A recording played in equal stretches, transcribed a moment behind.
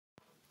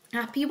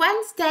Happy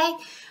Wednesday.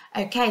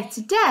 Okay,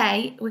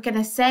 today we're going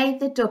to say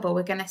the double.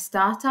 We're going to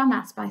start our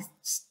maths by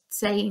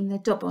saying the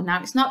double.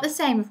 Now, it's not the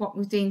same as what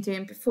we've been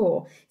doing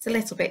before. It's a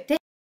little bit different.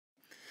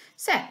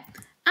 So,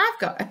 I've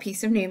got a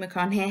piece of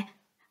Numicon here.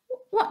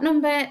 What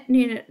number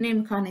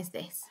Numicon is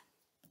this?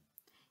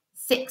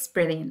 6,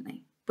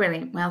 brilliantly.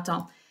 Brilliant, well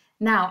done.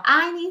 Now,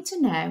 I need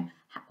to know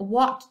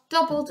what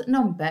doubled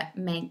number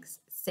makes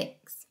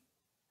 6.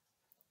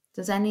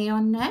 Does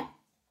anyone know?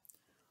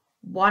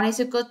 1 is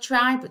a good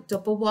try, but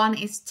double 1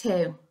 is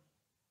 2.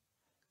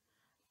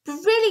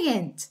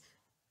 Brilliant.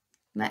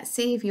 Let's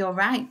see if you're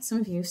right.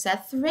 Some of you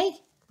said 3.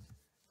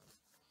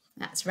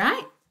 That's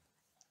right.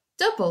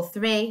 Double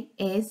 3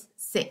 is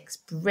 6.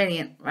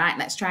 Brilliant. Right,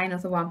 let's try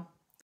another one.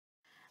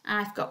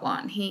 I've got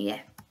one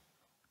here.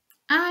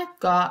 I've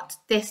got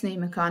this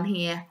Numicon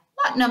here.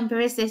 What number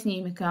is this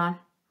Numicon?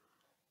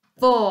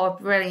 4.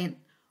 Brilliant.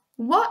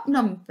 What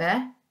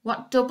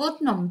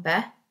doubled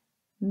number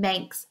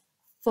makes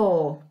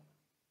 4?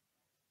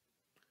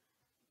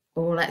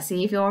 Oh, let's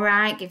see if you're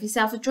right. Give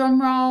yourself a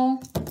drum roll.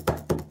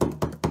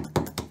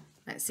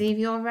 Let's see if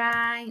you're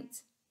right.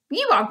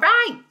 You are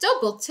right.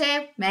 Double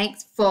 2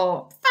 makes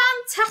 4.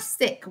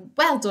 Fantastic.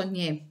 Well done,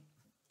 you.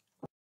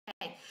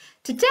 Okay.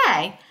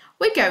 Today,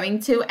 we're going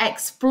to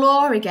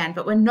explore again,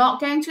 but we're not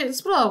going to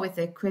explore with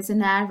the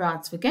Cuisenaire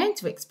rods. We're going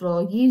to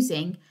explore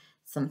using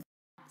something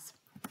else.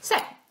 So,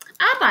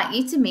 I'd like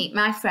you to meet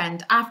my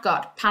friend. I've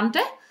got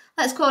Panda.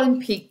 Let's call him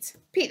Pete.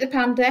 Pete the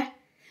Panda.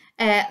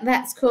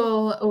 Let's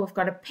call, I've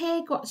got a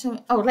pig.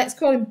 Let's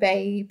call him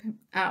Babe,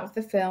 out of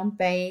the film,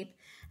 Babe.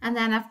 And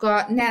then I've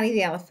got Nellie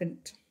the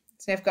elephant.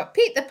 So I've got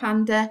Pete the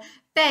Panda,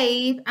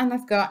 Babe, and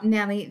I've got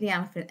Nellie the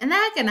elephant. And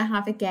they're going to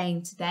have a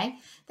game today.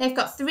 They've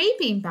got 3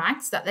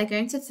 beanbags that they're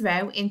going to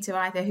throw into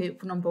either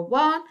hoop number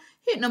 1,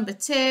 hoop number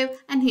 2,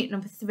 and hoop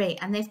number 3.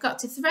 And they've got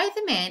to throw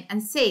them in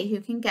and see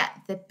who can get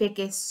the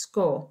biggest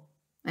score.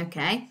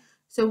 Okay,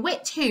 so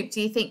which hoop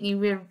do you think you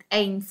would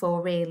aim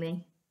for,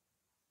 really?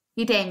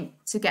 You'd aim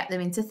to get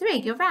them into 3.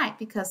 You're right,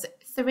 because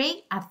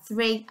 3 add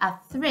 3 add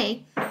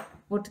 3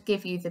 would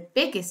give you the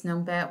biggest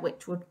number,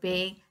 which would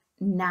be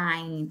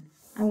 9.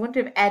 I wonder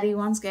if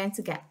anyone's going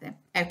to get them.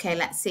 Okay,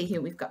 let's see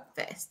who we've got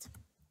first.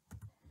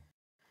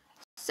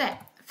 So,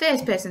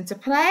 first person to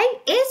play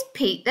is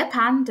Pete the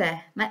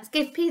Panda. Let's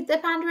give Pete the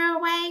Panda a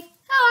wave.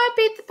 Hello,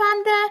 Pete the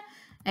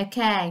Panda.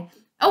 Okay.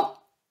 Oh,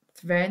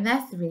 throwing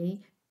their 3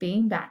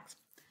 beanbags.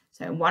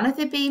 So, one of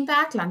the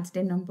beanbags landed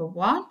in number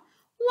 1.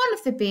 One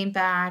of the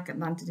beanbag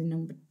landed in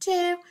number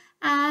 2.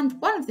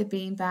 And one of the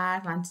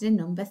beanbag landed in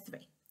number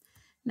 3.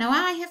 Now,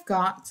 I have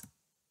got,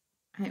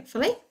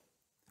 hopefully,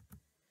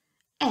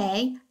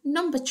 a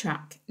number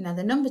track. Now,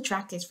 the number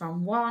track is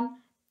from 1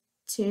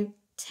 to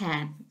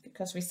 10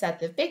 because we said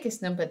the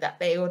biggest number that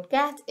they would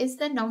get is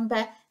the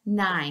number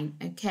 9.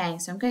 Okay,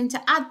 so I'm going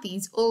to add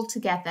these all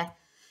together.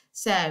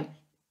 So,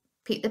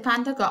 Pete the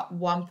Panda got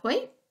 1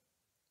 point.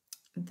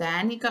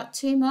 Then he got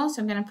 2 more,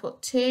 so I'm going to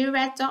put 2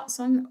 red dots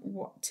on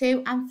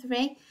 2 and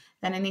 3.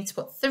 Then I need to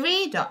put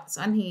 3 dots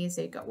on here,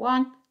 so you got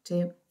 1,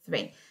 2,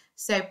 3.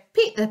 So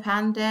Pete the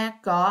Panda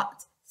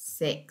got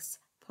 6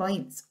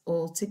 points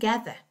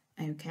altogether.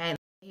 Okay,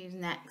 who's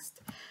next?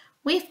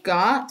 We've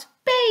got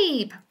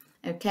Babe.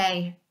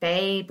 Okay,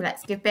 Babe,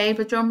 let's give Babe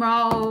a drum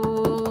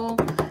roll.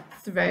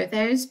 Throw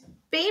those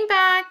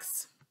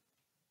beanbags.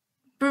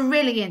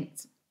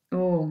 Brilliant.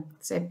 Oh,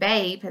 so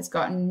Babe has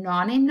got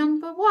none in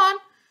number 1.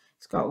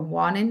 He's got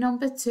 1 in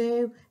number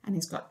 2, and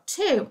he's got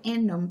 2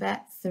 in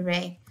number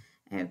 3.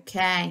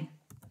 Okay,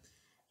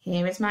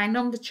 here is my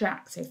number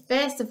track. So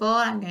first of all,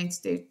 I'm going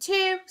to do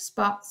 2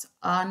 spots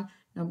on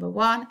number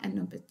 1 and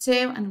number 2,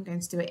 and I'm going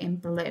to do it in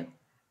blue.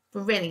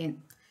 Brilliant.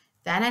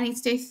 Then I need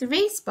to do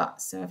 3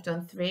 spots. So I've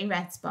done 3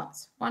 red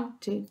spots. 1,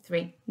 2,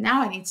 3.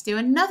 Now I need to do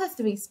another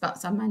 3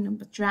 spots on my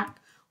number track.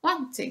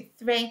 1, 2,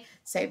 3.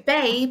 So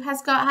Babe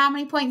has got, how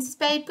many points has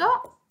Babe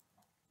got?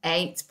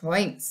 8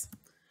 points.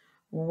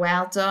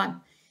 Well done.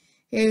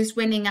 Who's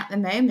winning at the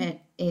moment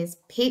is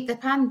Pete the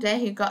Panda,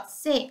 who got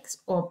 6,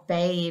 or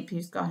Babe,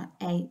 who's got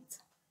 8.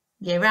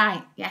 You're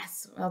right.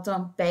 Yes, well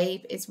done.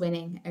 Babe is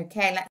winning.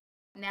 Okay, let's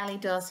see what Nellie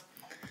does.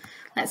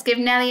 Let's give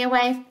Nellie a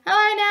wave.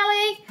 Hello,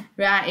 Nellie.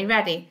 Right, are you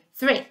ready?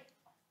 3,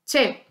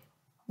 2,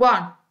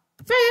 1.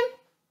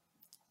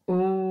 Through.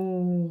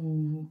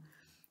 Ooh.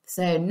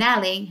 So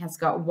Nellie has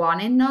got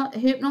 1 in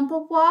hoop number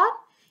 1.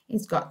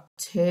 He's got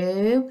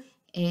 2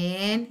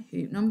 in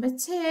hoop number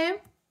 2.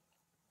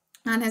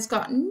 And has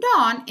got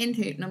none in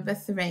hoop number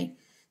 3.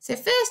 So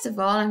first of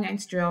all, I'm going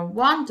to draw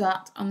 1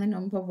 dot on the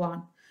number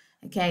 1.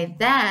 Okay,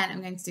 then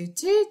I'm going to do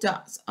 2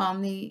 dots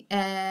on the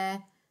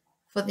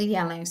for the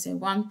yellow. So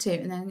 1, 2,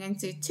 and then I'm going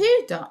to do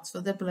 2 dots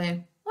for the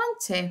blue. 1,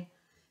 2.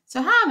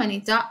 So how many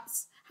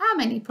dots? How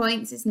many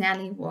points is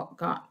Nellie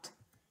got?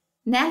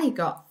 Nellie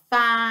got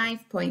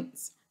 5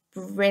 points.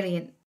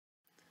 Brilliant.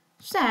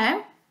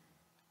 So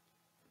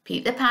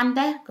Pete the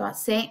Panda got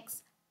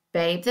 6.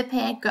 Babe the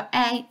Pig got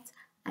 8.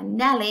 And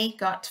Nellie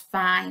got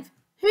 5.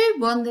 Who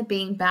won the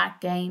beanbag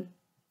game?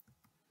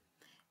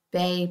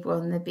 Babe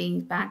won the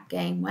beanbag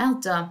game. Well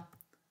done.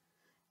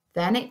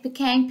 Then it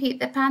became Pete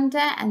the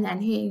Panda, and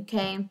then who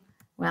came?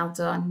 Well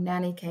done,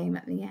 Nelly came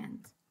at the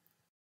end.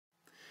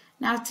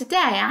 Now today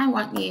I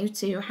want you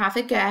to have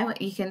a go.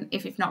 You can,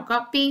 if you've not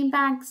got bean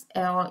bags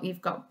or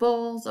you've got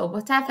balls or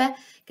whatever,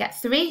 get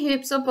 3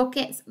 hoops or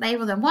buckets,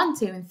 label them 1,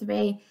 2 and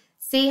 3.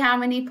 See how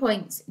many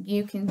points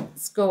you can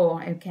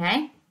score,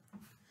 okay?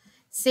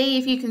 See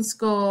if you can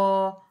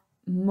score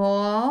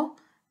more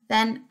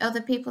than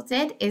other people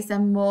did. Is there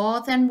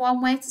more than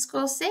one way to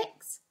score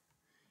 6?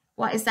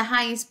 What is the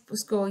highest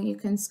score you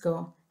can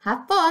score?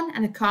 Have fun,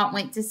 and I can't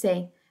wait to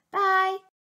see. Bye.